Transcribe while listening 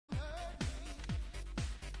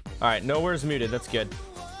All right, nowhere's muted. That's good.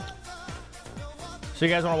 So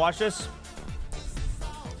you guys want to watch this?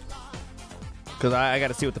 Because I got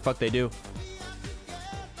to see what the fuck they do.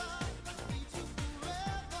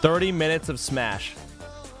 30 minutes of Smash.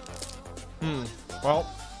 Well,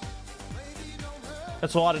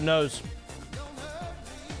 that's a lot of no's.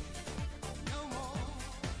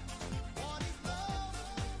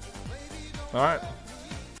 All right.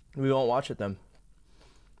 We won't watch it then.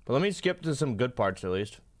 But let me skip to some good parts at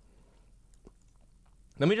least.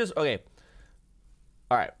 Let me just, okay.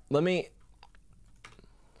 All right, let me,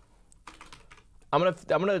 I'm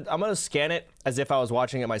gonna scan it as if I was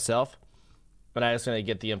watching it myself, but I'm just gonna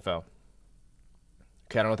get the info.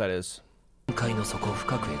 Okay, I don't know what that is. Okay,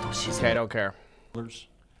 I don't care.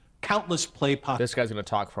 Countless play pockets. This guy's gonna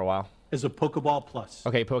talk for a while. Is a Pokeball Plus.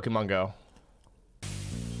 Okay, Pokemon Go.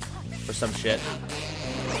 For some shit.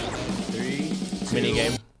 3, 2, Mini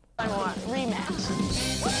game. I want rematch.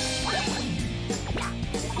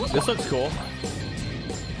 This looks cool.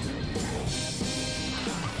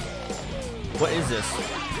 What is this?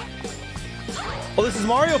 Oh, this is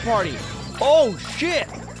Mario Party. Oh, shit.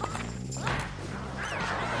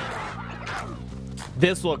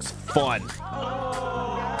 This looks fun.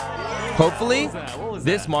 Hopefully,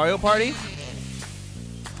 this Mario Party.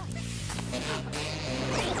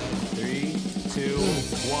 3, 2,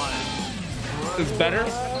 1. Is better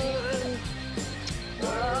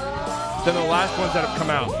than the last ones that have come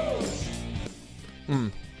out.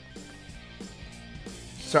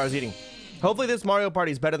 Sorry, I was eating. Hopefully this Mario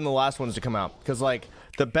Party is better than the last ones to come out. Because, like,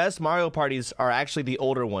 the best Mario Parties are actually the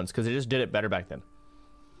older ones. Because they just did it better back then.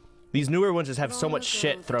 These newer ones just have so much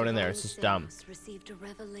shit thrown in there. It's just dumb. Received a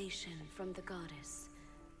revelation from the goddess.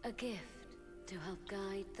 A gift to help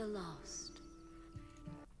guide the lost.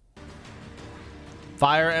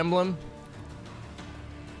 Fire Emblem.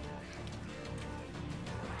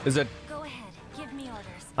 Is it? Go ahead, give me orders.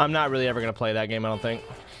 I'm not really ever going to play that game, I don't think.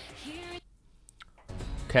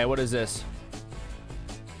 Okay, what is this?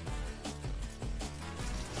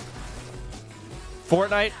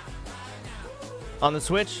 Fortnite? On the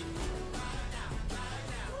Switch?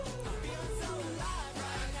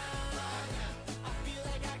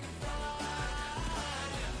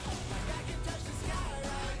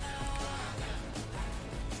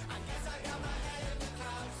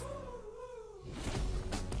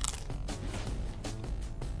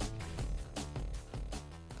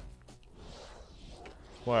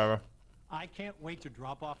 Whatever. I can't wait to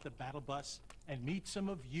drop off the battle bus and meet some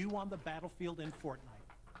of you on the battlefield in Fortnite.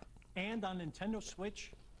 And on Nintendo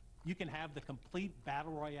Switch, you can have the complete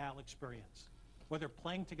Battle Royale experience. Whether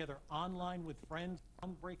playing together online with friends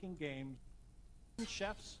on breaking games,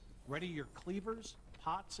 chefs, ready your cleavers,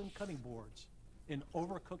 pots, and cutting boards in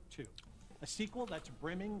Overcooked 2. A sequel that's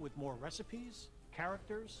brimming with more recipes,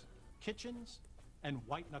 characters, kitchens, and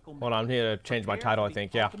white-knuckle. Hold on, I'm here to change my title, I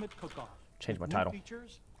think. Yeah. Cook-off. Change my New title.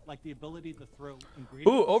 Features like the ability to throw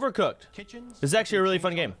Ooh, Overcooked. kitchens. This is actually a really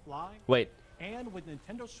fun game. Wait. And with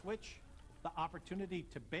Nintendo Switch, the opportunity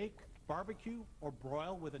to bake, barbecue, or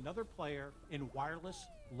broil with another player in wireless,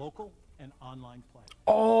 local, and online play.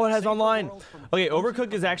 Oh, it has online. Okay,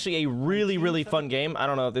 Overcooked is actually a really, really fun game. I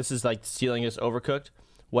don't know if this is like stealing this Overcooked.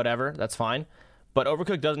 Whatever, that's fine. But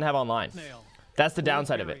Overcooked doesn't have online. That's the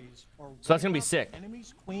downside of it. So that's going to be sick.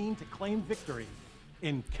 Enemy's queen to claim victory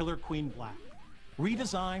in Killer Queen Black.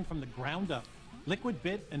 Redesigned from the ground up, Liquid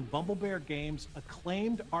Bit and Bumble Bear Games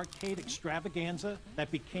acclaimed arcade extravaganza that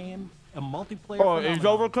became a multiplayer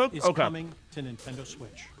phenomenon is coming to Nintendo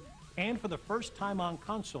Switch. And for the first time on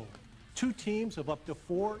console, 2 teams of up to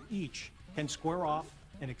 4 each can square off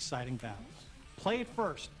in exciting battles. Play it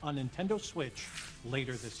first on Nintendo Switch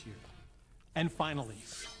later this year. And finally,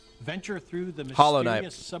 venture through the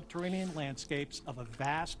mysterious subterranean landscapes of a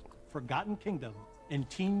vast, forgotten kingdom in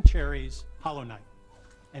Teen Cherry's Hollow Knight,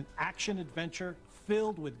 an action-adventure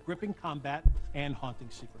filled with gripping combat and haunting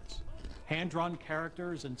secrets. Hand-drawn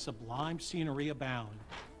characters and sublime scenery abound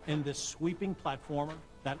in this sweeping platformer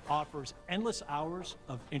that offers endless hours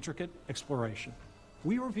of intricate exploration.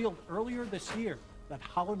 We revealed earlier this year that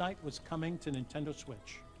Hollow Knight was coming to Nintendo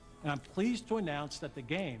Switch, and I'm pleased to announce that the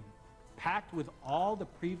game, packed with all the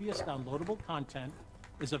previous downloadable content,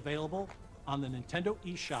 is available on the Nintendo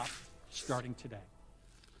eShop starting today.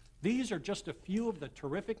 These are just a few of the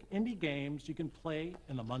terrific indie games you can play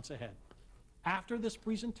in the months ahead. After this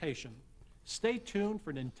presentation, stay tuned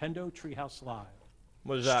for Nintendo Treehouse Live.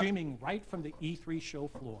 What is that? Streaming right from the E3 show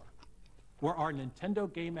floor, where our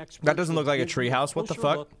Nintendo game experts That doesn't look like a treehouse. What the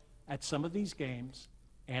fuck? Look at some of these games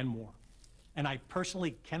and more. And I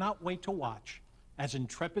personally cannot wait to watch as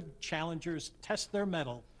intrepid challengers test their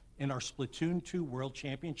mettle in our Splatoon 2 World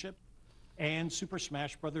Championship and Super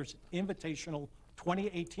Smash Bros. Invitational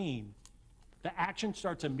 2018, the action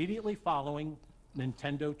starts immediately following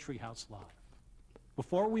Nintendo Treehouse Live.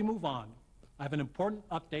 Before we move on, I have an important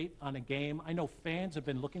update on a game I know fans have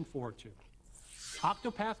been looking forward to.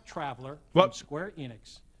 Octopath Traveler from Square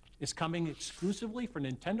Enix is coming exclusively for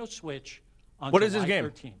Nintendo Switch on July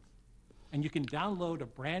 13th. And you can download a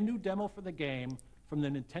brand new demo for the game from the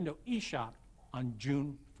Nintendo eShop on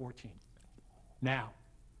June 14th. Now,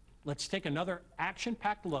 let's take another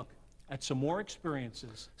action-packed look at some more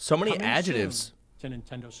experiences. So many adjectives to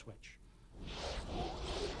Nintendo Switch.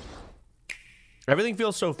 Everything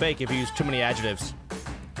feels so fake if you use too many adjectives.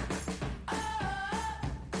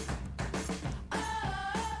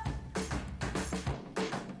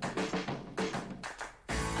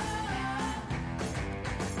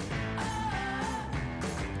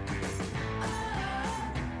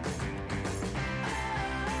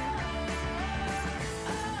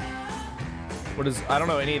 What is, I don't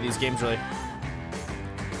know any of these games really.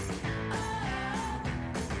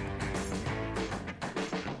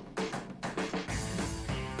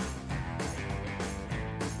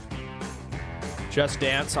 Just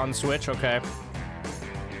Dance on Switch, okay.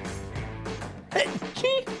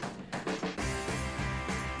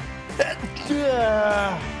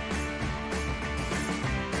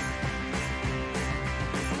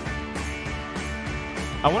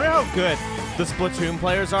 I wonder how good the Splatoon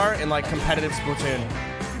players are in like competitive Splatoon.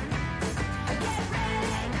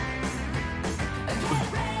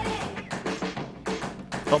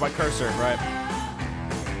 Oh, my cursor, right.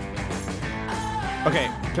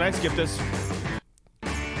 Okay, can I skip this?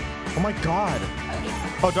 Oh my god.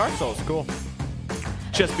 Oh, Dark Souls, cool.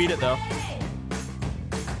 Just beat it though.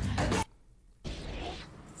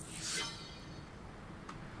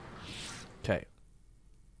 Okay.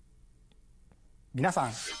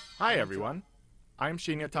 Hi everyone. I'm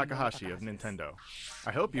Shinya Takahashi of Nintendo.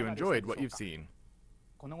 I hope you enjoyed what you've seen.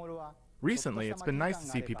 Recently, it's been nice to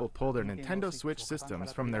see people pull their Nintendo Switch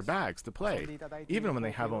systems from their bags to play, even when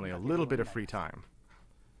they have only a little bit of free time.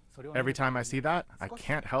 Every time I see that, I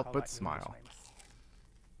can't help but smile.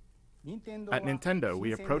 At Nintendo,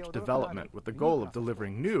 we approach development with the goal of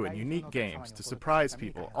delivering new and unique games to surprise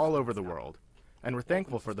people all over the world, and we're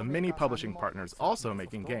thankful for the many publishing partners also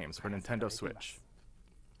making games for Nintendo Switch.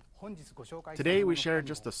 Today, we share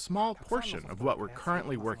just a small portion of what we're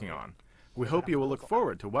currently working on. We hope you will look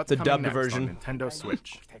forward to what's coming next on Nintendo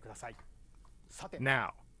Switch.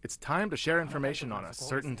 Now, it's time to share information on a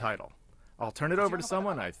certain title. I'll turn it over to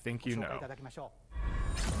someone I think you know.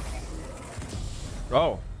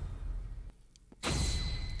 Oh.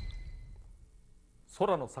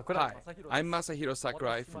 Hi, I'm Masahiro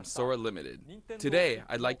Sakurai from Sora Limited. Today,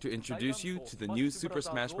 I'd like to introduce you to the new Super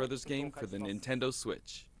Smash Bros. Game for the Nintendo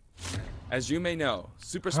Switch. As you may know,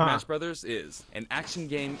 Super Smash Bros. Is an action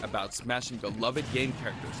game about smashing beloved game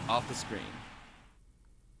characters off the screen.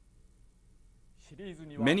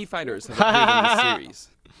 Many fighters have appeared in the series.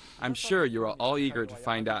 I'm sure you're all eager to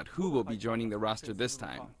find out who will be joining the roster this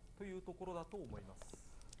time.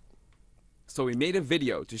 So we made a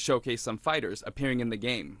video to showcase some fighters appearing in the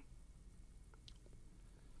game.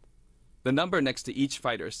 The number next to each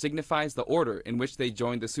fighter signifies the order in which they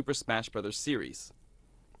joined the Super Smash Bros. Series.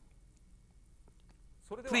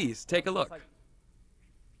 Please take a look.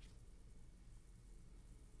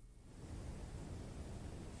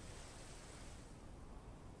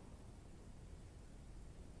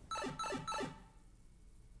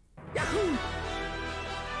 Yahoo!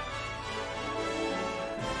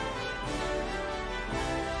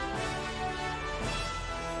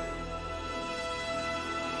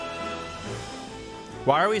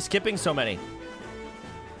 Why are we skipping so many?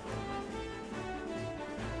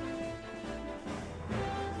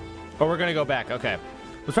 Oh, we're gonna go back. Okay.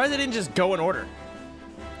 I'm surprised they didn't just go in order.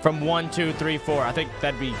 From 1, 2, 3, 4. I think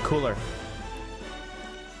that'd be cooler.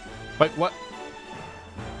 Wait, what?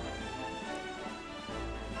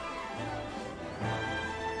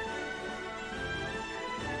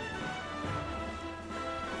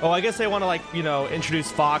 Oh, I guess they want to, like, you know,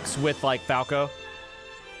 introduce Fox with, like, Falco.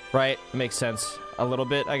 Right? It makes sense. A little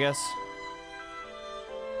bit, I guess.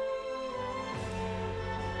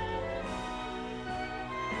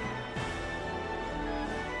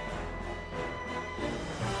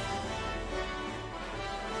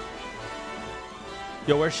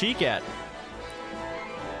 Yo, where's Sheik at?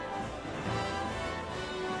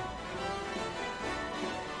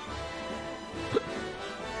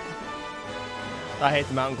 I hate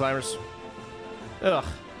the mountain climbers. Ugh.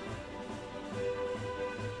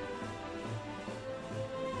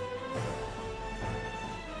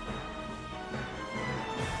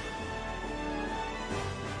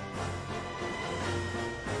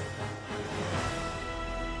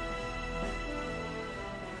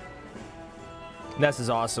 Ness is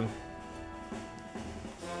awesome.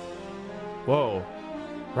 Whoa.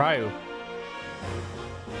 Ryu.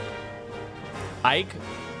 Ike.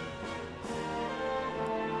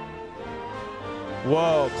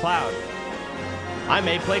 Whoa, Cloud. I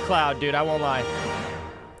may play Cloud, dude. I won't lie.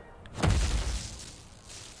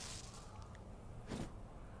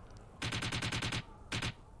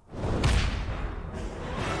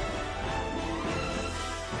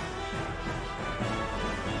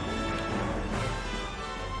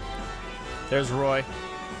 There's Roy.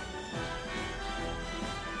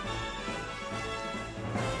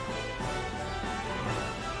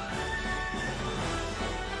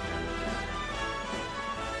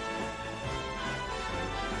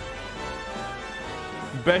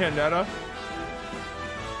 Bayonetta.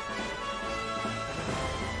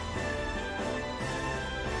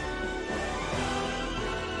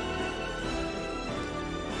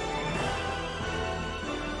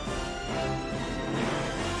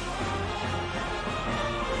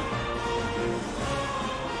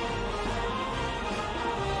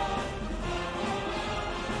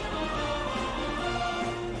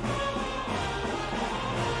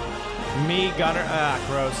 Me, Gunner. Ah,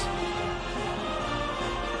 gross.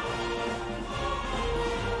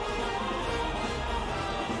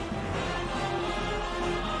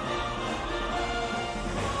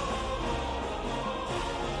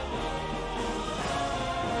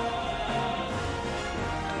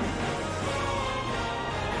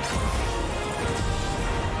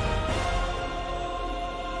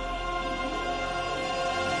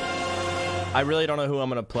 I really don't know who I'm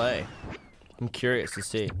gonna play. I'm curious to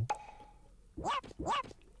see.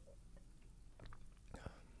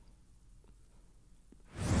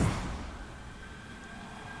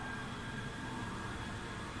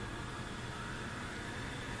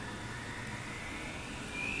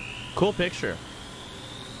 Cool picture.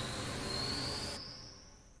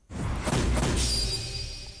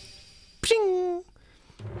 Ping!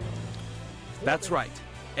 That's right.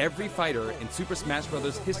 Every fighter in Super Smash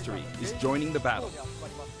Bros. History is joining the battle.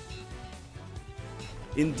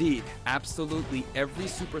 Indeed, absolutely every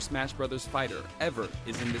Super Smash Bros. Fighter ever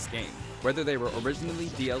is in this game, whether they were originally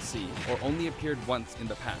DLC or only appeared once in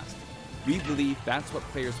the past. We believe that's what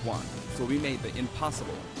players want, so we made the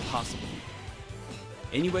impossible possible.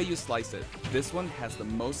 Any way you slice it, this one has the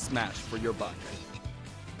most Smash for your buck.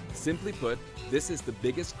 Simply put, this is the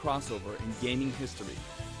biggest crossover in gaming history.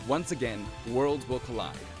 Once again, worlds will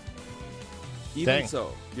collide. Even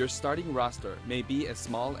so, your starting roster may be as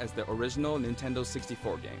small as the original Nintendo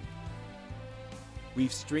 64 game.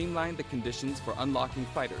 We've streamlined the conditions for unlocking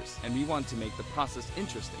fighters, and we want to make the process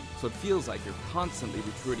interesting, so it feels like you're constantly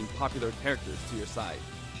recruiting popular characters to your side.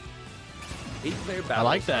 8-player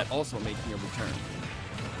battles are also making a return.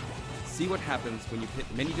 See what happens when you pit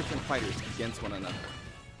many different fighters against one another.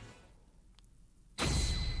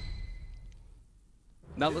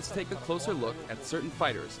 Now let's take a closer look at certain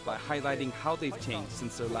fighters by highlighting how they've changed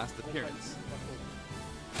since their last appearance.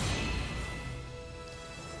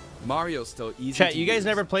 Mario's still easy Chat, to you guys use,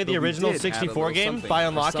 never played the original 64 game by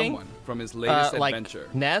unlocking? From his latest like adventure.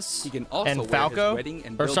 Ness He can also and wear Falco? his wedding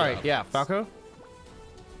and Or sorry, build-up yeah, outfits. Falco?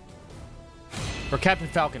 Or Captain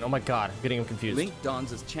Falcon. Oh my god, I'm getting him confused. Link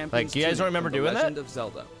dons his champion's Like, you guys don't tunic remember from doing The that? Legend of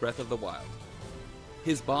Zelda: Breath of the Wild.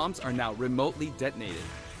 His bombs are now remotely detonated,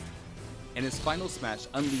 and his final smash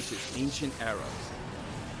unleashes ancient arrows.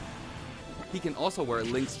 He can also wear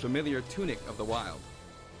Link's familiar Tunic of the Wild.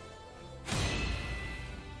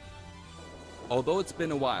 Although it's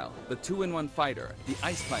been a while, the 2-in-1 fighter, the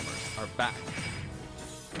Ice Climbers, are back.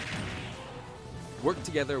 Work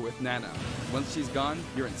together with Nana. Once she's gone,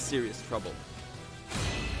 you're in serious trouble.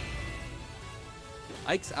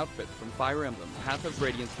 Ike's outfit from Fire Emblem Path of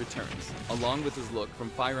Radiance returns, along with his look from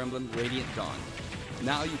Fire Emblem Radiant Dawn.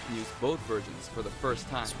 Now you can use both versions for the first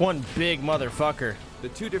time. It's one big motherfucker. The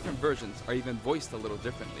two different versions are even voiced a little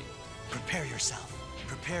differently. Prepare yourself.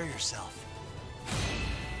 Prepare yourself.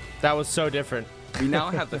 That was so different. We now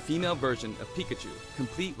have the female version of Pikachu,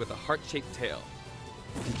 complete with a heart-shaped tail.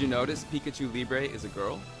 Did you notice Pikachu Libre is a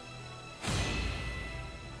girl?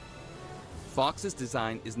 Fox's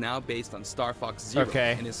design is now based on Star Fox Zero,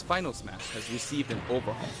 and his final smash has received an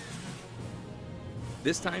overhaul.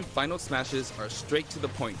 This time, final smashes are straight to the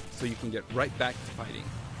point, so you can get right back to fighting.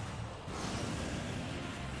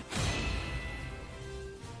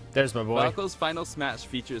 There's my boy. Falco's final smash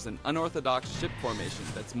features an unorthodox ship formation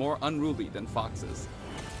that's more unruly than Fox's.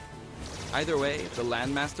 Either way, the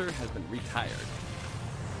Landmaster has been retired.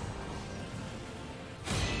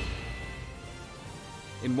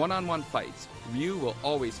 In one-on-one fights, Ryu will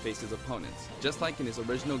always face his opponents, just like in his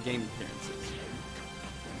original game appearances.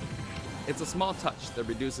 It's a small touch that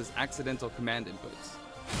reduces accidental command inputs.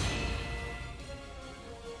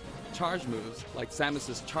 Charge moves, like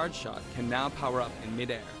Samus's charge shot, can now power up in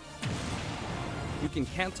midair. You can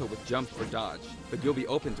cancel with jump or dodge, but you'll be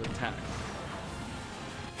open to attack.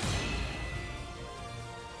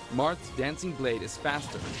 Marth's dancing blade is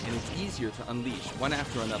faster, and it's easier to unleash one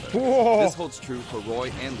after another. Whoa. This holds true for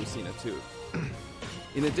Roy and Lucina too.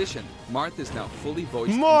 In addition, Marth is now fully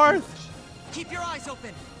voiced in Marth! English. Keep your eyes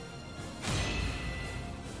open.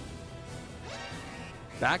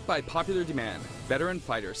 Backed by popular demand, veteran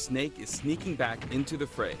fighter Snake is sneaking back into the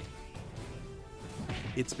fray.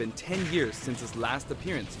 It's been 10 years since his last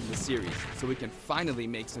appearance in the series, so we can finally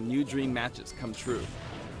make some new dream matches come true.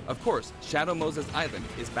 Of course, Shadow Moses Island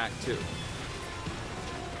is back too.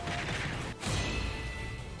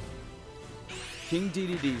 King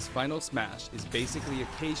DDD's final smash is basically a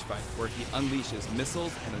cage fight where he unleashes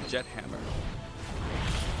missiles and a jet hammer.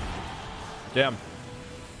 Damn.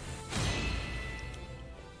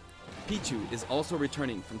 Pichu is also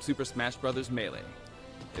returning from Super Smash Bros. Melee.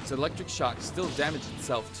 Its electric shock still damages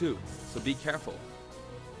itself too, so be careful.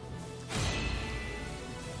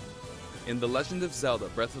 In The Legend of Zelda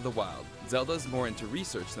Breath of the Wild, Zelda is more into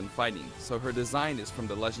research than fighting, so her design is from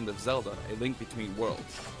The Legend of Zelda, A Link Between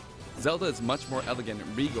Worlds. Zelda is much more elegant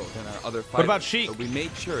and regal than our other fighters, about Sheik? but we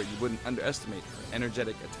made sure you wouldn't underestimate her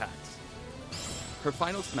energetic attacks. Her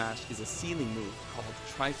final smash is a ceiling move called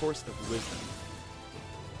Triforce of Wisdom.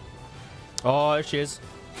 Oh, there she is.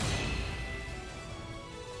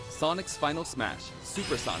 Sonic's final smash,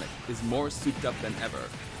 Super Sonic, is more souped up than ever.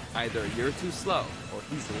 Either you're too slow, or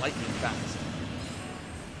he's lightning fast.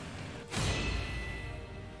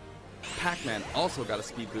 Pac-Man also got a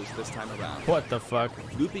speed boost this time around. What the fuck?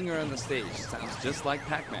 Looping her on the stage sounds just like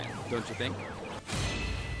Pac-Man, don't you think?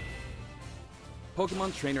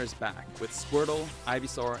 Pokemon Trainer is back with Squirtle,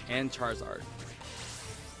 Ivysaur, and Charizard.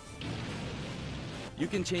 You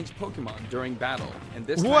can change Pokemon during battle, and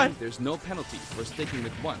this time there's no penalty for sticking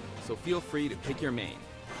with one, so feel free to pick your main.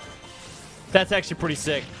 That's actually pretty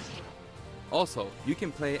sick. Also, you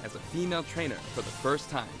can play as a female trainer for the first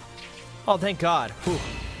time. Oh, thank God. Whew.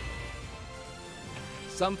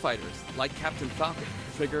 Some fighters, like Captain Falcon,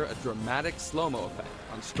 trigger a dramatic slow-mo effect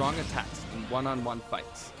on strong attacks in one-on-one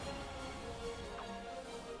fights.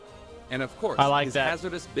 And of course, I like his that.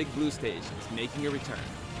 hazardous Big Blue stage is making a return.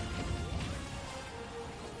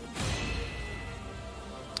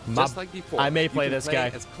 Just like before, I may you play can this guy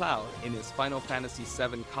as Cloud in his Final Fantasy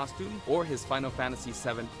VII costume or his Final Fantasy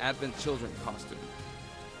VII Advent Children costume.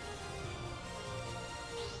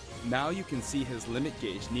 Now you can see his limit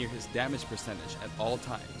gauge near his damage percentage at all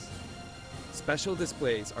times. Special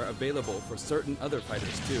displays are available for certain other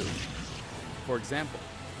fighters too. For example,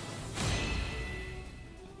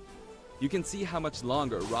 you can see how much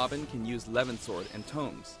longer Robin can use Levin Sword and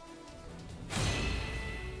Tomes.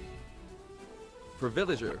 For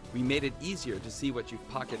Villager, we made it easier to see what you've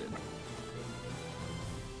pocketed.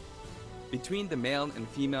 Between the male and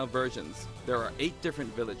female versions, there are 8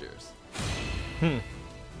 different villagers.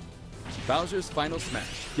 Bowser's final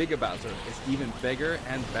smash, Giga Bowser, is even bigger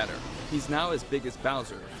and better. He's now as big as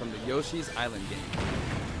Bowser from the Yoshi's Island game.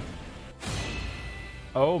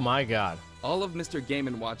 Oh my God. All of Mr.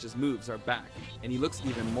 Game & Watch's moves are back, and he looks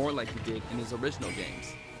even more like he did in his original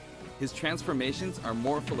games. His transformations are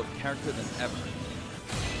more full of character than ever.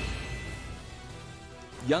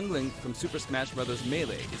 Young Link from Super Smash Bros.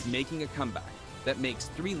 Melee is making a comeback that makes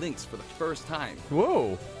 3 Links for the first time.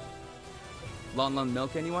 Whoa. Lon Lon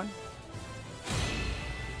Milk, anyone?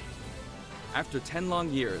 After 10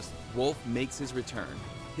 long years, Wolf makes his return.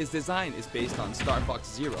 His design is based on Star Fox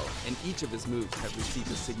Zero, and each of his moves have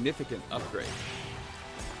received a significant upgrade.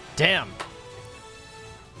 Damn.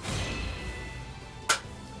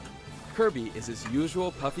 Kirby is his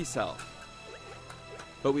usual puffy self,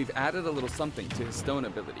 but we've added a little something to his stone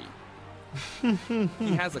ability.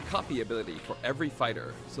 He has a copy ability for every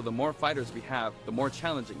fighter, so the more fighters we have, the more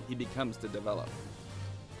challenging he becomes to develop.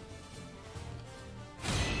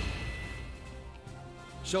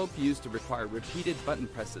 Shulk used to require repeated button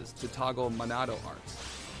presses to toggle Monado arts,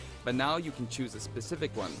 but now you can choose a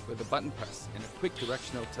specific one with a button press and a quick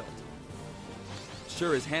directional tilt.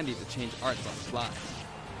 Sure is handy to change arts on the fly.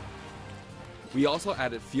 We also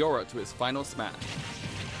added Fiora to his final smash.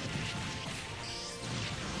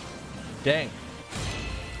 Dang.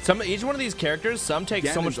 Each one of these characters, some take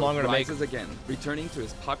so much Ganondorf longer to make. rises again, returning to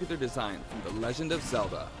his popular design from The Legend of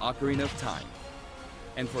Zelda: Ocarina of Time.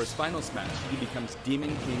 And for his final smash, he becomes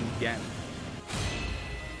Demon King Ganon.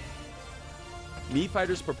 Mii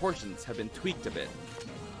Fighter's proportions have been tweaked a bit.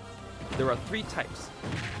 There are 3 types: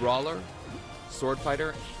 Brawler, Sword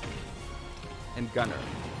Fighter, and Gunner.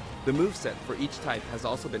 The moveset for each type has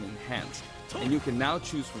also been enhanced, and you can now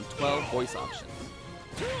choose from 12 voice options.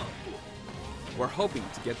 We're hoping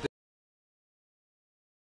to get this.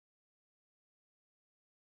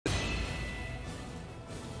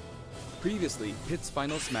 Previously, Pit's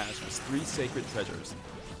final smash was 3 sacred treasures.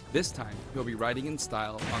 This time, he'll be riding in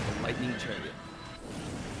style on the Lightning Chariot.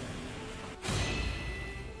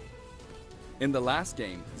 In the last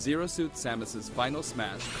game, Zero Suit Samus's final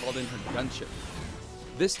smash called in her gunship.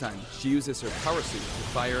 This time, she uses her power suit to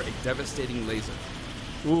fire a devastating laser.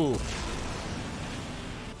 Ooh.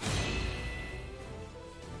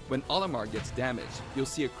 When Olimar gets damaged, you'll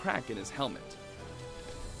see a crack in his helmet.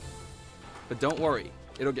 But don't worry,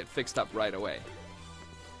 it'll get fixed up right away.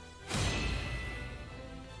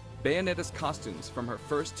 Bayonetta's costumes from her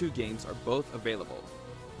first 2 games are both available.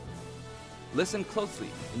 Listen closely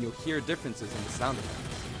and you'll hear differences in the sound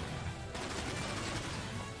effects.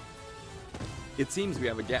 It seems we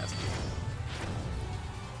have a guest.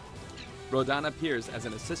 Rodan appears as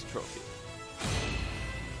an assist trophy.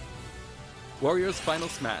 Warrior's final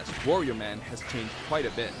smash, Warrior Man, has changed quite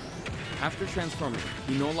a bit. After transforming,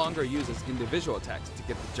 he no longer uses individual attacks to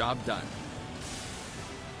get the job done.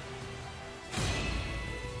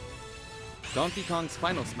 Donkey Kong's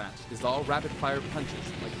final smash is all rapid-fire punches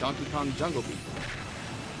like Donkey Kong Jungle Beat.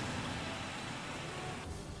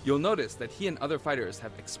 You'll notice that he and other fighters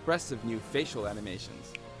have expressive new facial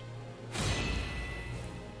animations.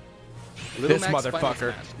 Little This Mac's final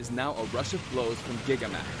motherfucker. smash is now a rush of blows from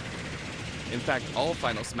Giga Mac. In fact, all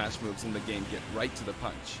final smash moves in the game get right to the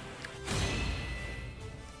punch.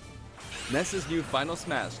 Ness's new final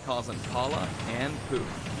smash calls on Paula and Pooh.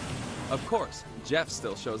 Of course, Jeff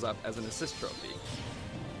still shows up as an assist trophy.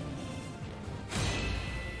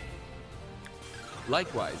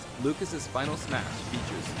 Likewise, Lucas's final smash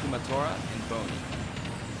features Kumatora and Boney.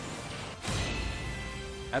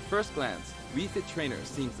 At first glance, Wii Fit Trainer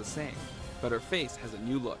seems the same, but her face has a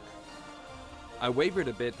new look. I wavered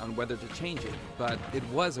a bit on whether to change it, but it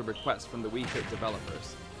was a request from the Wii Fit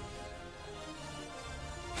developers.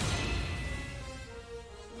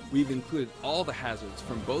 We've included all the hazards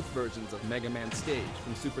from both versions of Mega Man Stage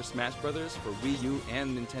from Super Smash Bros. For Wii U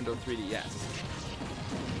and Nintendo 3DS.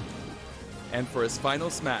 And for his final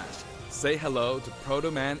smash, say hello to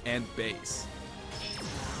Proto Man and Bass.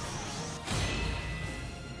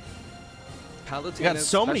 Palutena's You got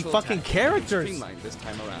so many special fucking attack is characters. streamlined this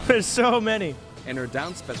time around, There's so many. and her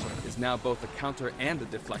down special is now both a counter and a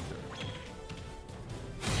deflector.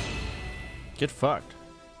 Get fucked.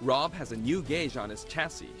 Rob has a new gauge on his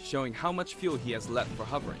chassis, showing how much fuel he has left for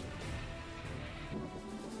hovering.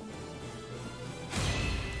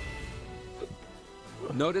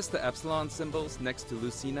 Notice the epsilon symbols next to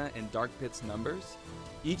Lucina and Dark Pit's numbers?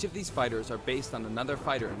 Each of these fighters are based on another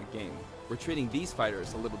fighter in the game. We're treating these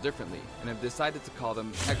fighters a little differently, and have decided to call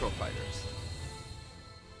them Echo Fighters.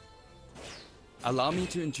 Allow me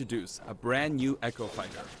to introduce a brand new Echo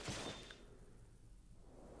Fighter.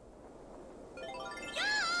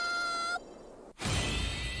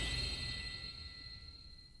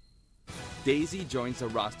 Daisy joins the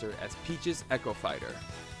roster as Peach's Echo Fighter.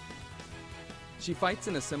 She fights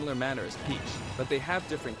in a similar manner as Peach, but they have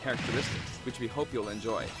different characteristics, which we hope you'll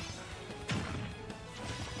enjoy.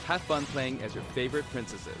 Have fun playing as your favorite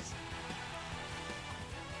princesses.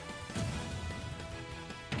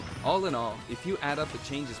 All in all, if you add up the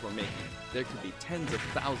changes we're making, there could be tens of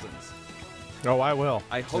thousands. Oh, I will.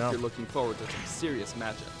 I hope Yeah. you're looking forward to some serious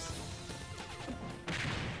matchups.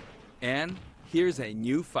 And here's a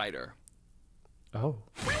new fighter. Oh.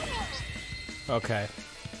 Okay.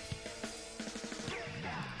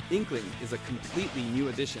 Inkling is a completely new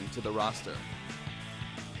addition to the roster.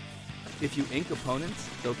 If you ink opponents,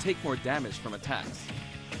 they'll take more damage from attacks.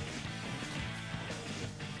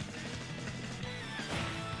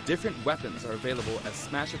 Different weapons are available as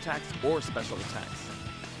smash attacks or special attacks.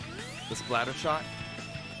 The Splatter Shot,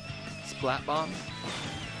 Splat Bomb,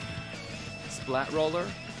 Splat Roller,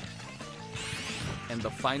 and the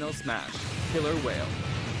final smash, Killer Whale.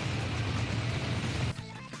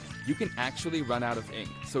 You can actually run out of ink,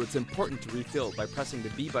 so it's important to refill by pressing the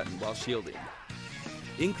B button while shielding.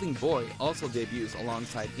 Inkling Boy also debuts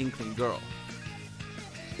alongside Inkling Girl.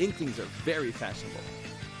 Inklings are very fashionable.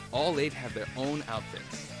 All 8 have their own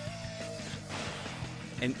outfits.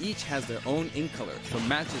 And each has their own ink color, so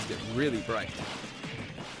matches get really bright.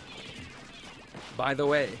 By the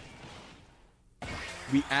way,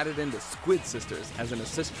 we added in the Squid Sisters as an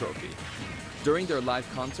assist trophy. During their live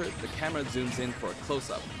concert, the camera zooms in for a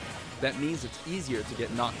close-up. That means it's easier to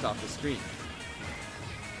get knocked off the screen.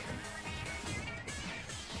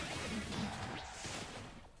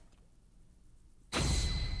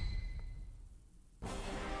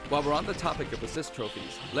 While we're on the topic of assist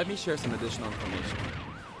trophies, let me share some additional information.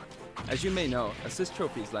 As you may know, assist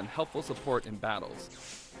trophies lend helpful support in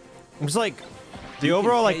battles. It's like the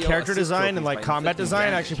overall like character design and like combat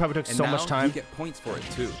design actually probably took so much time. You get points for it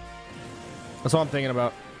too. That's all I'm thinking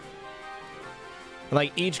about.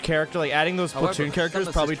 Like each character, like adding those platoon characters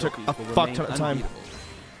probably took a fuck ton of time.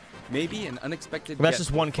 Maybe an unexpected. That's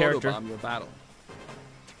just one character. Your battle.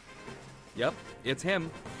 Yep, it's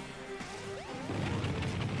him.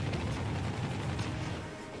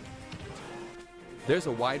 There's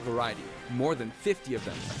a wide variety. More than 50 of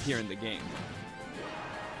them appear in the game.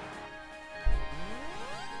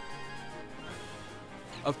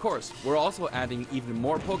 Of course, we're also adding even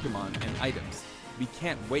more Pokemon and items. We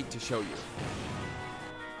can't wait to show you.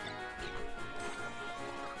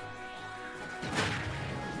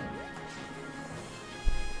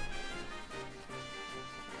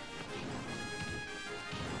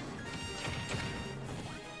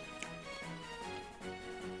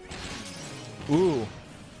 Ooh.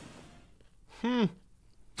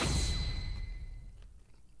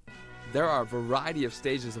 There are a variety of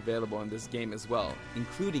stages available in this game as well,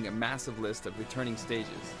 including a massive list of returning stages.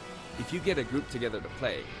 If you get a group together to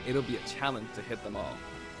play, it'll be a challenge to hit them all.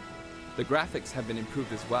 The graphics have been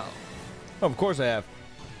improved as well. Of course I have.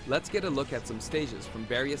 Let's get a look at some stages from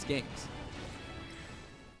various games.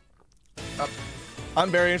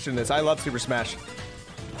 I'm very interested in this. I love Super Smash.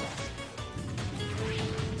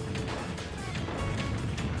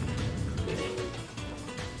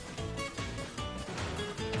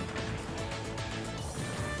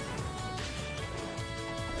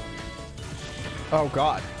 Oh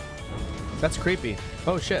god. That's creepy.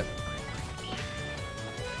 Oh shit.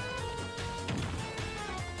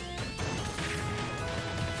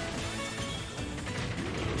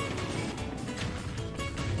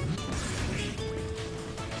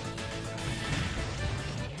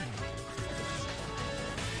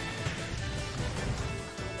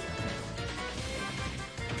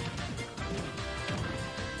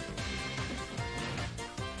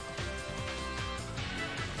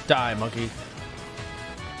 Die, monkey.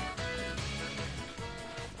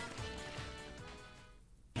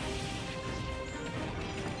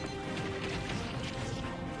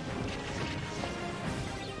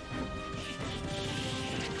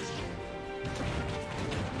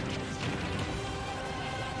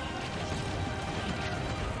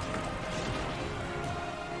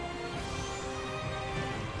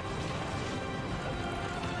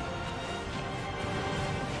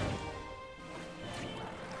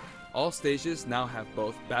 All stages now have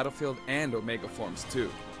both Battlefield and Omega forms too.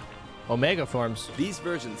 Omega forms. These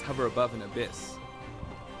versions hover above an abyss.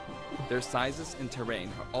 Their sizes and terrain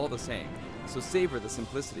are all the same, so savor the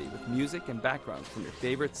simplicity with music and backgrounds from your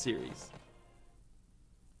favorite series.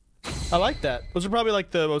 I like that. Those are probably like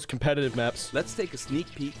the most competitive maps. Let's take a sneak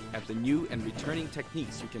peek at the new and returning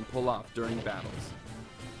techniques you can pull off during battles.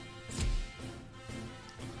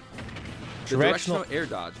 The directional air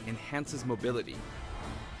dodge enhances mobility.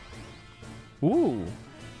 Ooh.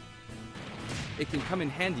 It can come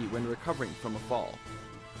in handy when recovering from a fall.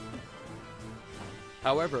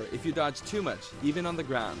 However, if you dodge too much, even on the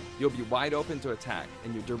ground, you'll be wide open to attack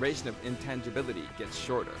and your duration of intangibility gets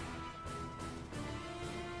shorter.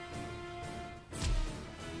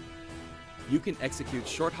 You can execute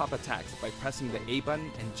short hop attacks by pressing the A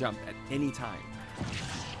button and jump at any time.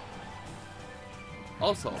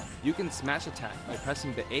 Also, you can smash attack by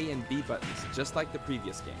pressing the A and B buttons just like the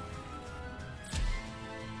previous game.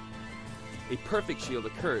 A perfect shield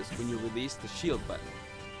occurs when you release the shield button.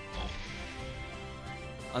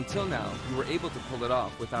 Until now, you were able to pull it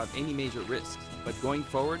off without any major risks, but going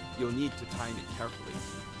forward, you'll need to time it carefully.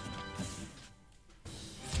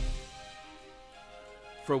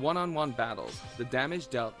 For one-on-one battles, the damage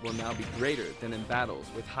dealt will now be greater than in battles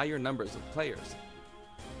with higher numbers of players.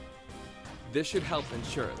 This should help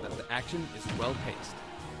ensure that the action is well-paced.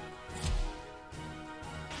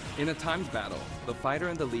 In a timed battle, the fighter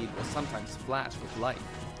in the lead will sometimes flash with light.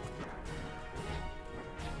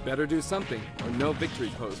 Better do something, or no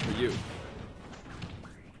victory pose for you.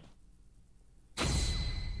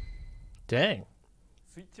 Dang.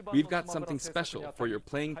 We've got something special for your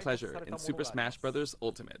playing pleasure in Super Smash Bros.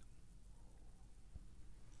 Ultimate.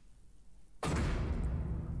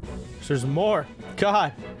 There's more.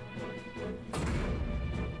 God.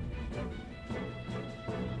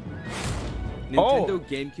 Nintendo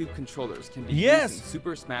GameCube controllers can be used in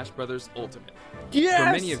Super Smash Bros. Ultimate. Yes! For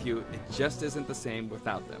many of you, it just isn't the same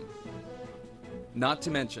without them. Not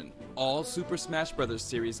to mention, all Super Smash Bros.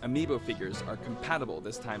 Series amiibo figures are compatible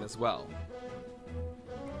this time as well.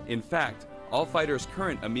 In fact, All fighters'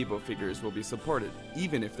 current amiibo figures will be supported,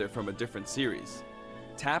 even if they're from a different series.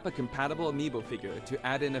 Tap a compatible amiibo figure to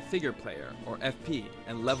add in a figure player, or FP,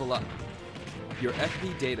 and level up. Your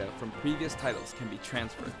FP data from previous titles can be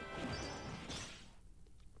transferred.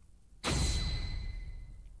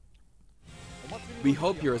 We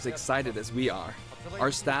hope you're as excited as we are.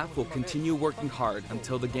 Our staff will continue working hard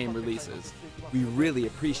until the game releases. We really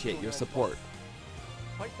appreciate your support.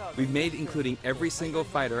 We've made including every single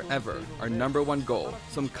fighter ever our #1 goal,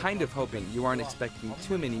 so I'm kind of hoping you aren't expecting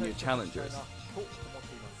too many new challengers.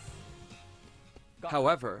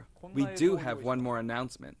 However, we do have one more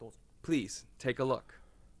announcement. Please take a look.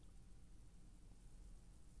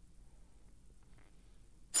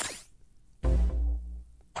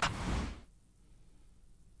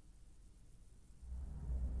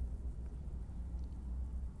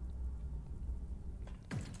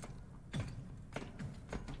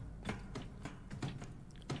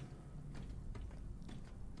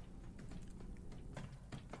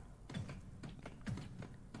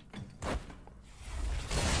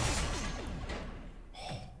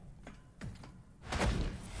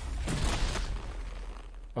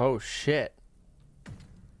 Oh shit.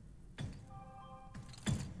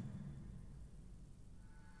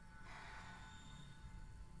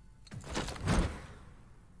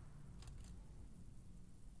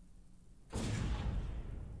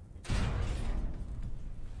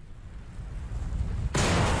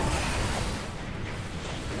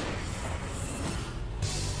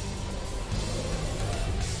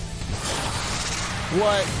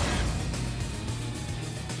 What?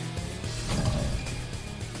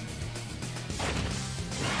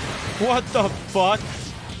 What the fuck?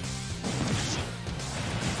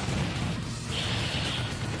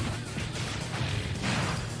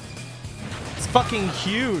 It's fucking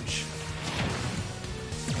huge.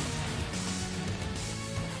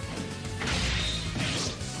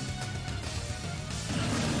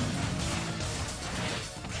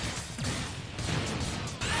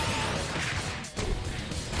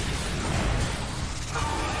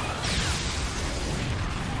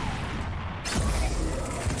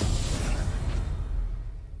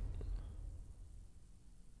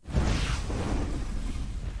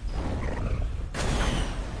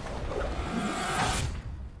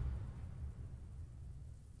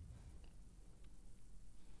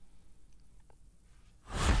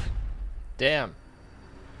 Damn.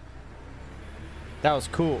 That was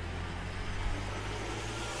cool.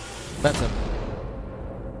 That's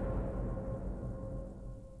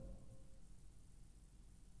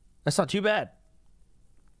not too bad.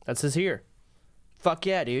 That's his here. Fuck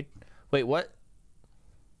yeah, dude. Wait, what?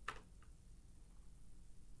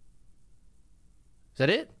 Is that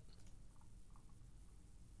it?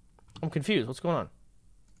 I'm confused. What's going on?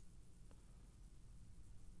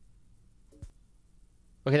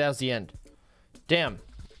 Okay, that was the end. Damn.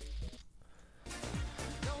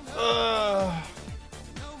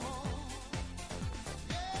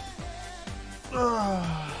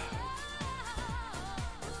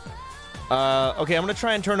 Okay, I'm gonna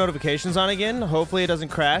try and turn notifications on again. Hopefully it doesn't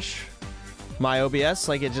crash my OBS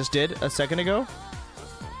like it just did a second ago.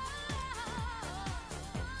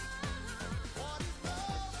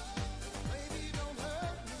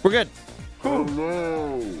 We're good. Oh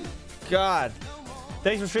no. God.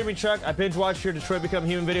 Thanks for streaming, Chuck. I binge watched your Detroit Become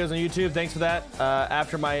Human videos on YouTube. Thanks for that.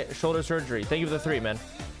 After my shoulder surgery. Thank you for the 3, man.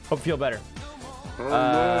 Hope you feel better.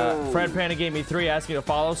 Fred Panda gave me 3, asking to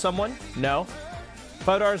follow someone. No.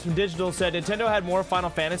 $5 from Digital said Nintendo had more Final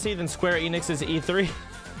Fantasy than Square Enix's E3.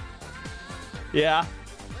 Yeah.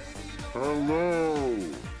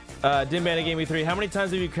 Dim Panda gave me 3. How many times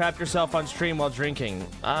have you crapped yourself on stream while drinking?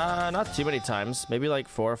 Not too many times. Maybe like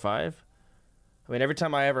 4 or 5. I mean, every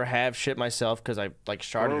time I ever have shit myself because I like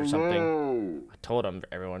sharted or something, I told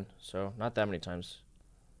everyone. So not that many times.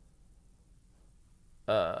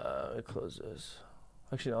 Close this.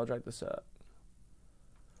 Actually, no, I'll drag this up.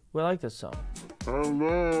 We like this song.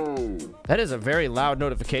 That is a very loud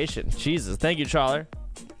notification. Jesus, thank you, Trawler.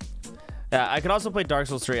 Yeah, I could also play Dark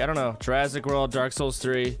Souls 3. I don't know. Jurassic World, Dark Souls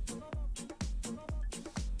 3.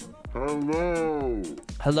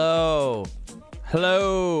 Hello.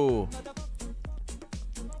 Hello.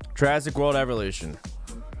 Jurassic World Evolution.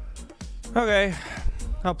 Okay,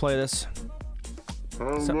 I'll play this.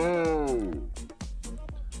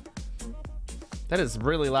 That is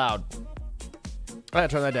really loud. I gotta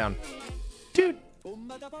turn that down. Dude.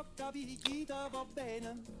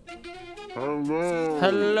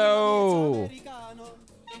 Hello.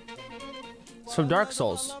 It's from Dark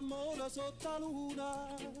Souls.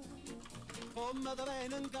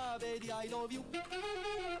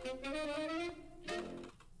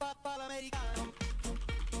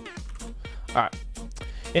 Alright.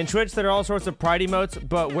 In Twitch, there are all sorts of pride emotes,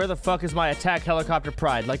 but where the fuck is my attack helicopter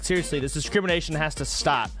pride? Like, seriously, this discrimination has to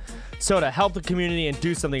stop. Soda, help the community and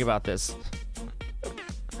do something about this.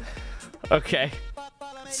 Okay.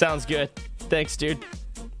 Sounds good. Thanks, dude.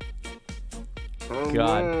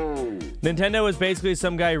 God. Nintendo was basically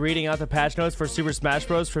some guy reading out the patch notes for Super Smash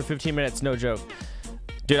Bros. For 15 minutes, no joke.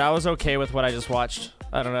 Dude, I was okay with what I just watched.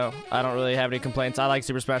 I don't know. I don't really have any complaints. I like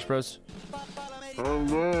Super Smash Bros.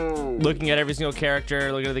 Looking at every single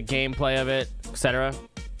character, looking at the gameplay of it, etc.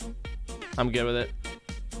 I'm good with it.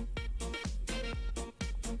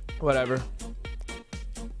 Whatever.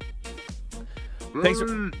 Thanks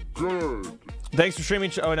for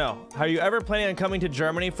streaming. Oh no. Are you ever planning on coming to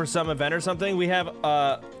Germany for some event or something? We have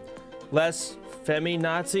less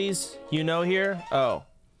feminazis, you know, here. Oh.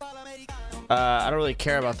 I don't really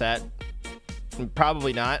care about that.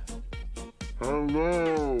 Probably not.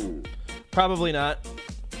 Probably not.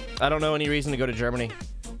 I don't know any reason to go to Germany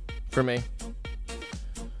for me.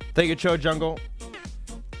 Thank you, Cho Jungle.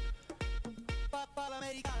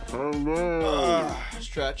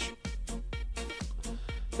 Stretch.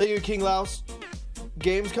 Thank you, King Laos.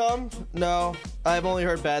 Gamescom? No, I've only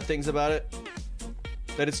heard bad things about it.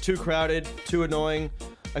 That it's too crowded, too annoying.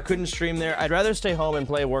 I couldn't stream there. I'd rather stay home and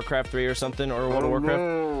play Warcraft 3 or something, or World of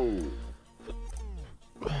Warcraft.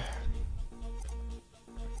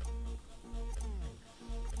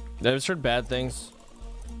 I've just heard bad things.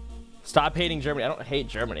 Stop hating Germany. I don't hate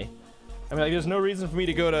Germany. I mean, like, there's no reason for me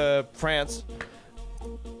to go to France.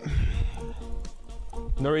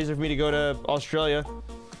 No reason for me to go to Australia.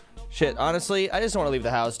 Shit, honestly, I just don't want to leave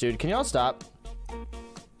the house, dude. Can y'all stop?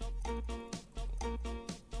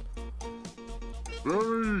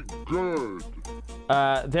 Very good.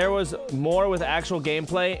 There was more with actual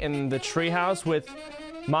gameplay in the treehouse with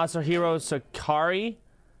Masahiro Sakurai.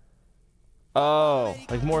 Oh,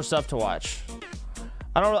 like more stuff to watch.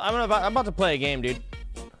 I'm about to play a game, dude.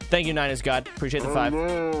 Thank you, 9 is God. Appreciate the 5.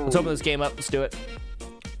 Let's open this game up. Let's do it.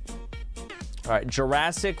 All right,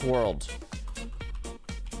 Jurassic World.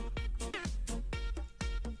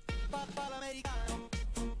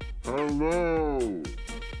 Hello.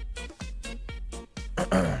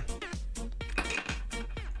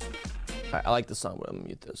 I like the song, but I'm gonna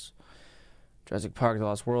mute this. Jurassic Park, The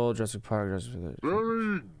Lost World, Jurassic Park,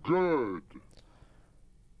 Very good.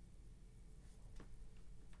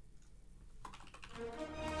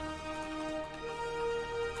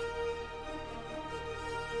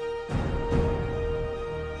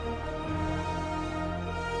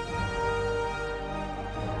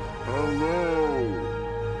 Hello.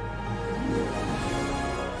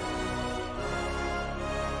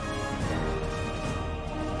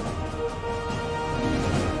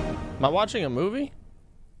 Am I watching a movie?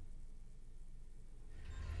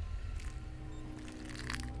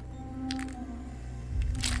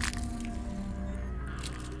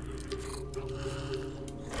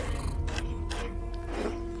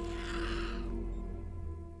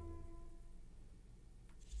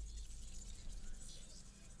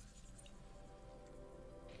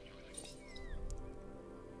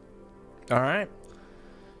 All right.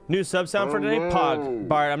 New sub sound for today? Pog.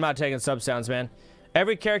 Bart, I'm not taking sub sounds, man.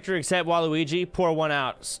 Every character except Waluigi, pour one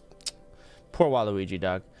out. Poor Waluigi,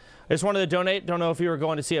 dog. I just wanted to donate. Don't know if you were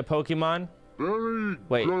going to see a Pokemon.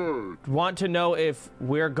 Wait. Want to know if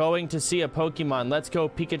we're going to see a Pokemon Let's Go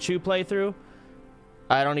Pikachu playthrough?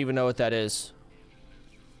 I don't even know what that is.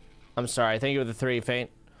 I'm sorry. Thank you for the 3, Faint.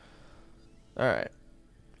 Alright.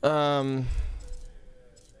 I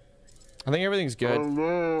think everything's good.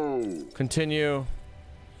 Hello. Continue.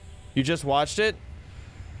 You just watched it?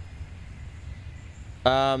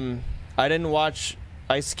 I didn't watch.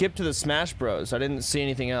 I skipped to the Smash Bros. I didn't see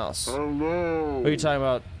anything else. Hello. What are you talking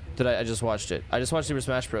about? I just watched it. I just watched Super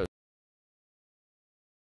Smash Bros.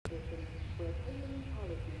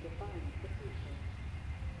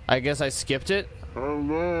 I guess I skipped it.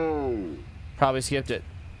 Hello. Probably skipped it.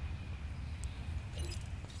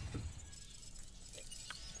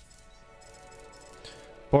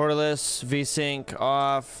 Borderless, VSync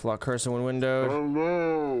off, lock cursor when windowed.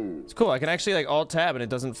 Hello. It's cool. I can actually like alt tab and it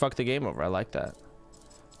doesn't fuck the game over. I like that.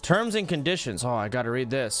 Terms and conditions. Oh, I gotta read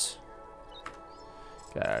this.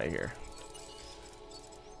 Get out of here.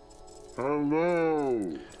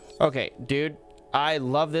 Hello. Okay, dude. I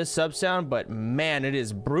love this sub sound, but man, it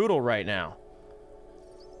is brutal right now.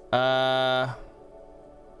 Okay,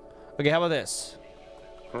 how about this?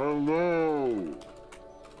 Hello.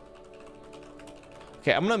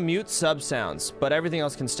 Okay, I'm gonna mute sub sounds, but everything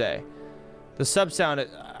else can stay. The sub sound,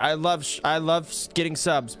 I love getting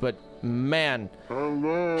subs, but man.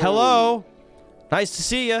 Hello. Hello? Nice to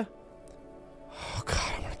see you. Oh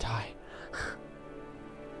God, I'm gonna die.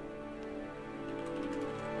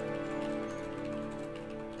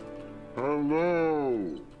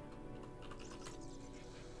 Hello.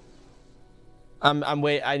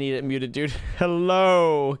 Wait, I need it muted, dude.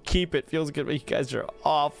 Hello. Keep it. Feels good, but you guys are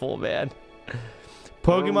awful, man.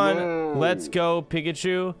 Pokemon Hello. Let's Go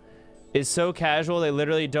Pikachu is so casual, they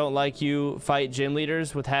literally don't like you fight gym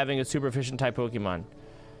leaders with having a super efficient type Pokemon.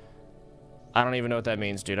 I don't even know what that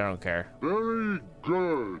means, dude. I don't care. Very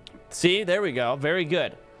good. See, there we go. Very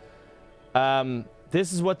good.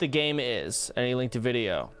 This is what the game is. Any link to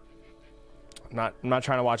video. I'm not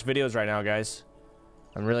trying to watch videos right now, guys.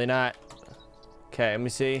 I'm really not. Okay, let me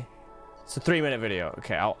see. It's a 3-minute video.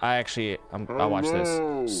 Okay, I'll watch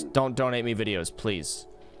this. Just don't donate me videos, please.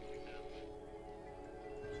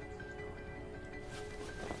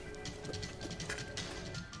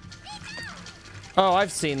 Oh,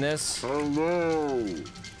 I've seen this. Hello.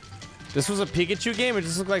 This was a Pikachu game? It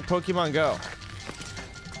just looked like Pokemon Go.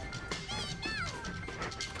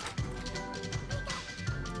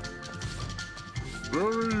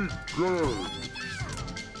 Very good.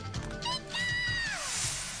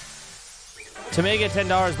 To make it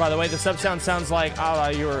 $10, by the way, the sub sound sounds like, oh,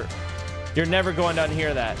 you're never going to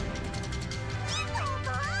unhear that.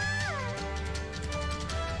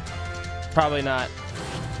 Probably not.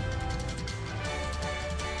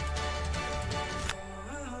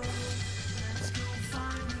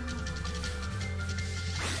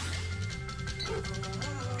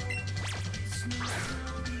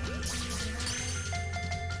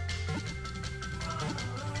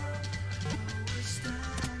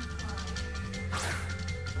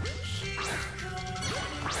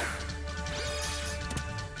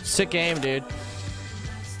 Sick game, dude.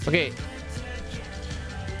 Okay.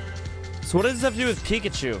 So what does this have to do with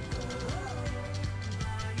Pikachu?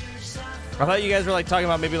 I thought you guys were like talking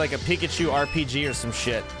about maybe like a Pikachu RPG or some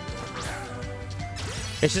shit.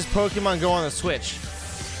 It's just Pokemon Go on the Switch.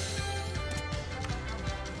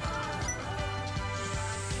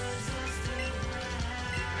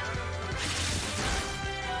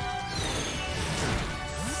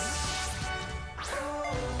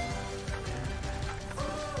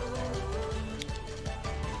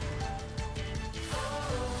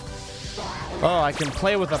 Oh, I can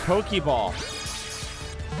play with a Pokeball.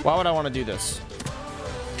 Why would I want to do this?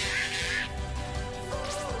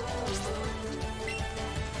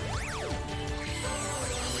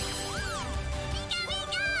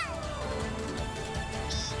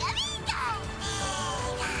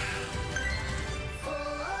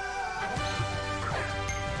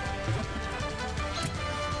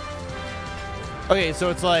 Okay,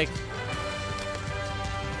 so it's like...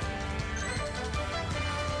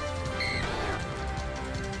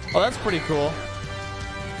 Oh, that's pretty cool.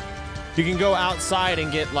 You can go outside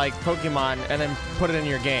and get like Pokemon and then put it in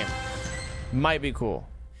your game. Might be cool.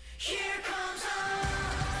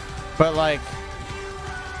 But like...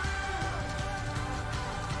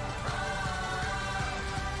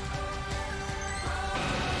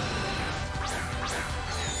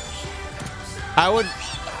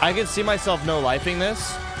 I could see myself no-lifing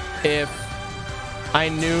this if I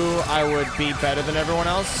knew I would be better than everyone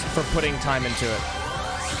else for putting time into it.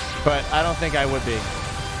 But I don't think I would be.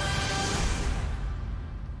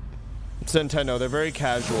 It's Nintendo, they're very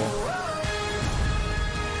casual.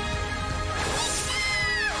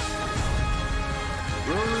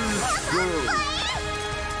 Very good.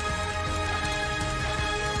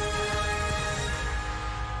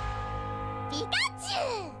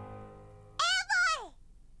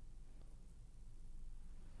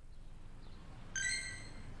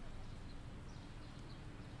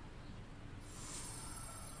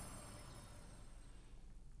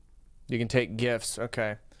 You can take gifts.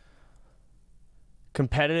 Okay.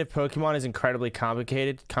 Competitive Pokemon is incredibly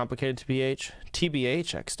complicated. Complicated to TBH.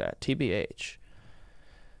 TBH, Xstat. TBH.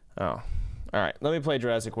 Oh. All right. Let me play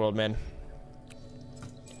Jurassic World, man.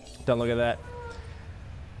 Don't look at that.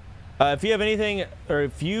 If you have anything, or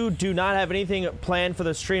if you do not have anything planned for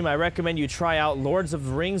the stream, I recommend you try out Lords of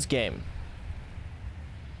the Rings game.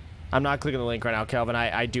 I'm not clicking the link right now, Kelvin.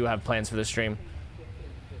 I do have plans for the stream.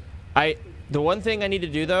 The one thing I need to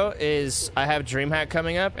do, though, is I have DreamHack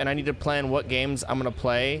coming up, and I need to plan what games I'm going to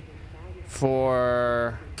play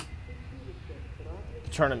for the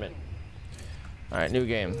tournament. All right, new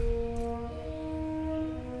game.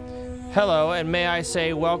 Hello, and may I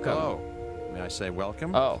say welcome? Hello. May I say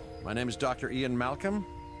welcome? Oh. My name is Dr. Ian Malcolm.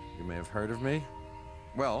 You may have heard of me.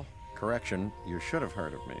 Well, correction, you should have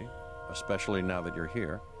heard of me, especially now that you're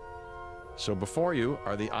here. So before you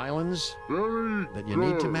are the islands Very that you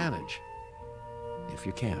need to good. manage. If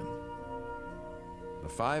you can. The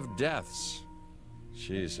 5 deaths.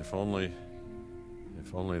 Jeez, if only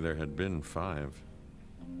there had been 5.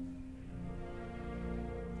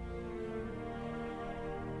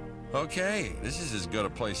 Okay, this is as good a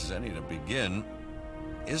place as any to begin.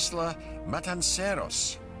 Isla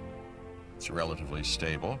Matanceros. It's relatively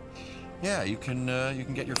stable. Yeah, you can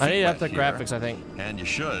get your feet I need wet the here. graphics, I think. And you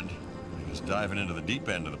should, because diving into the deep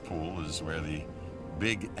end of the pool is where the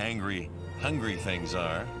big, angry, hungry things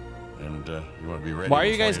are. And you want to be ready. Why are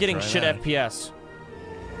you before guys getting try shit that. FPS?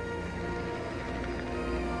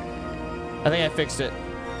 I think I fixed it.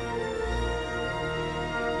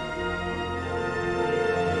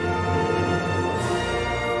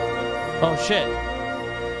 Oh shit.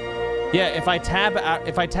 Yeah, if I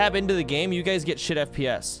tab into the game, you guys get shit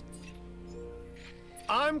FPS.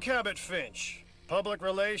 I'm Cabot Finch, Public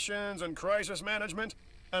Relations and Crisis Management,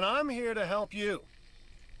 and I'm here to help you.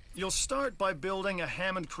 You'll start by building a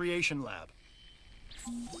Hammond Creation Lab.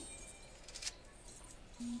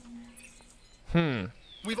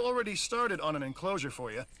 We've already started on an enclosure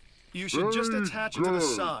for you. You should just attach it to the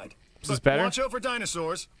side. Is this better? Watch out for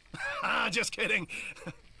dinosaurs. Just kidding.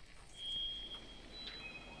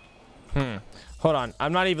 Hold on.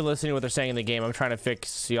 I'm not even listening to what they're saying in the game. I'm trying to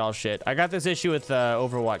fix y'all shit. I got this issue with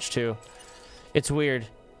Overwatch too. It's weird.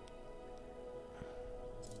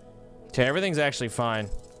 Okay, everything's actually fine.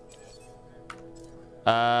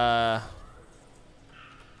 I'm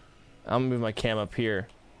gonna move my cam up here.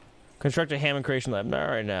 Construct a Hammond Creation Lab. Not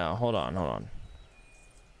right now. Hold on.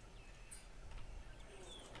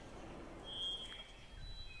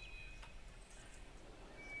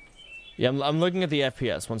 Yeah, I'm looking at the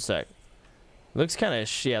FPS. One sec. Looks kind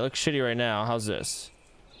of yeah, looks shitty right now. How's this?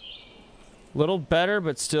 Little better,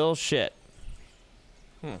 but still shit.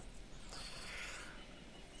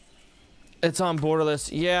 It's on borderless.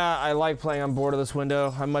 Yeah, I like playing on borderless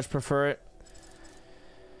window. I much prefer it.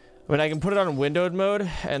 I mean, I can put it on windowed mode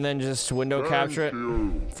and then just window capture it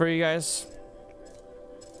for you guys.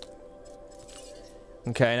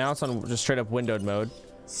 Okay, now it's on just straight up windowed mode.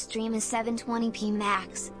 Stream is 720p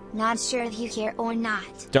max. Not sure if you care or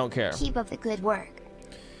not. Don't care. Keep up the good work.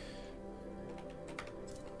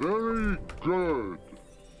 Very good.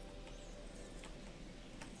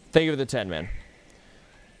 Thank you for the 10, man.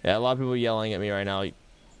 Yeah, a lot of people yelling at me right now,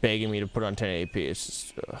 begging me to put on 1080p. It's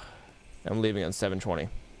just, I'm leaving on 720.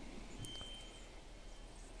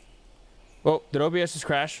 Oh, did OBS just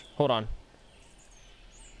crash? Hold on.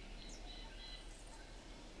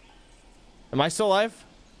 Am I still live?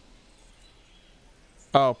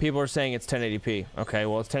 Oh, people are saying it's 1080p. Okay,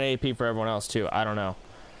 well, it's 1080p for everyone else, too. I don't know.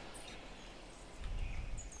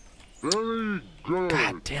 Very good.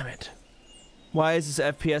 God damn it. Why is this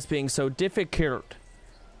FPS being so difficult?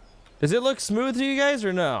 Does it look smooth to you guys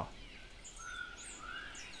or no?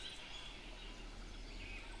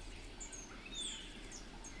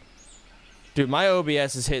 Dude, my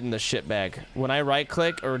OBS is hitting the shit bag. When I right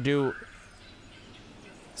click or do...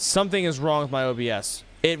 Something is wrong with my OBS.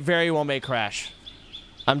 It very well may crash.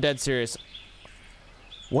 I'm dead serious.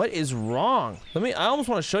 What is wrong? I almost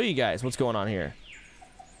want to show you guys what's going on here.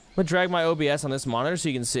 I'm gonna drag my OBS on this monitor so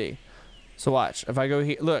you can see. So watch. If I go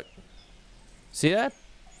here, look. See that?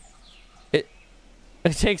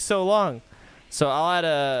 It takes so long. So I'll add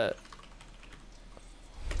a...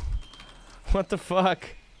 What the fuck?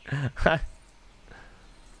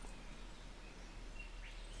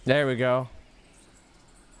 There we go.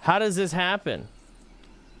 How does this happen?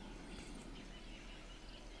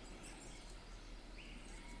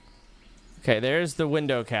 Okay, there's the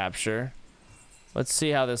window capture. Let's see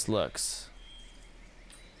how this looks.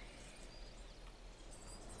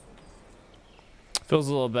 Feels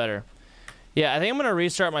a little better. Yeah, I think I'm going to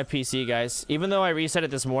restart my PC, guys. Even though I reset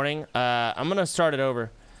it this morning, I'm going to start it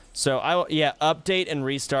over. So, yeah, update and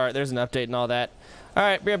restart. There's an update and all that. All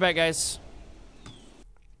right, be right back, guys.